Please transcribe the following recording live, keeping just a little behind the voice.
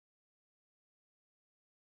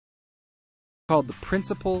called the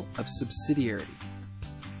Principle of Subsidiarity.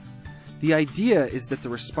 The idea is that the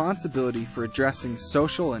responsibility for addressing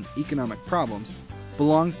social and economic problems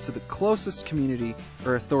belongs to the closest community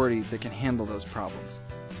or authority that can handle those problems.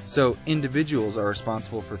 So individuals are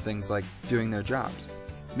responsible for things like doing their jobs,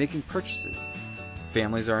 making purchases.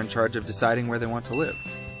 Families are in charge of deciding where they want to live.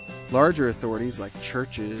 Larger authorities like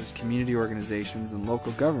churches, community organizations, and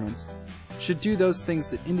local governments should do those things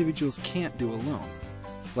that individuals can't do alone,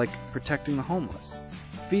 like protecting the homeless,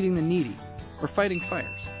 feeding the needy, or fighting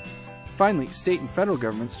fires. Finally, state and federal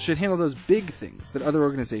governments should handle those big things that other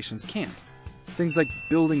organizations can't. Things like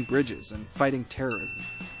building bridges and fighting terrorism.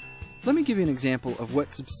 Let me give you an example of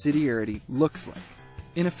what subsidiarity looks like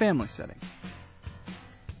in a family setting.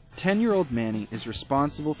 10-year-old Manny is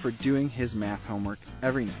responsible for doing his math homework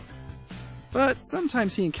every night. But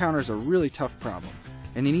sometimes he encounters a really tough problem,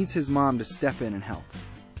 and he needs his mom to step in and help.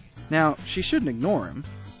 Now, she shouldn't ignore him.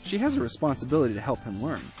 She has a responsibility to help him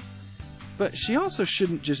learn. But she also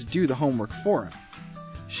shouldn't just do the homework for him.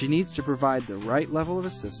 She needs to provide the right level of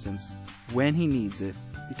assistance when he needs it,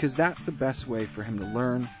 because that's the best way for him to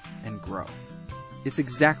learn and grow. It's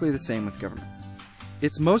exactly the same with government.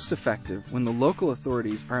 It's most effective when the local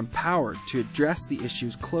authorities are empowered to address the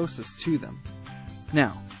issues closest to them.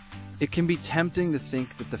 Now, it can be tempting to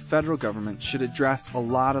think that the federal government should address a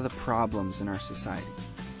lot of the problems in our society.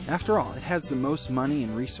 After all, it has the most money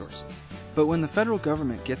and resources. But when the federal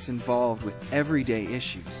government gets involved with everyday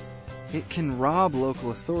issues, it can rob local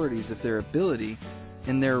authorities of their ability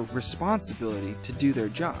and their responsibility to do their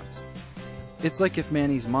jobs. It's like if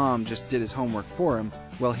Manny's mom just did his homework for him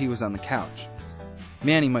while he was on the couch.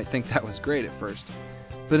 Manny might think that was great at first,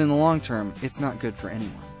 but in the long term, it's not good for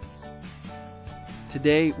anyone.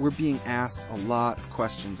 Today, we're being asked a lot of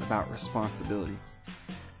questions about responsibility.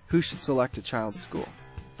 Who should select a child's school?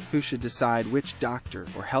 Who should decide which doctor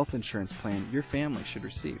or health insurance plan your family should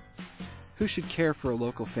receive? Who should care for a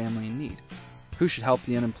local family in need? Who should help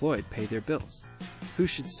the unemployed pay their bills? Who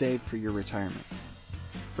should save for your retirement?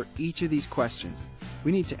 For each of these questions,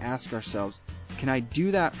 we need to ask ourselves, can I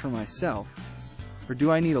do that for myself, or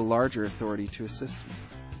do I need a larger authority to assist me?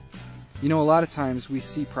 You know, a lot of times we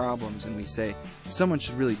see problems and we say, someone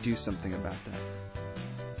should really do something about that.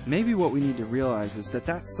 Maybe what we need to realize is that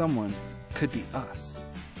that someone could be us.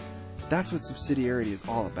 That's what subsidiarity is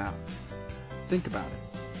all about. Think about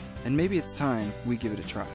it, and maybe it's time we give it a try.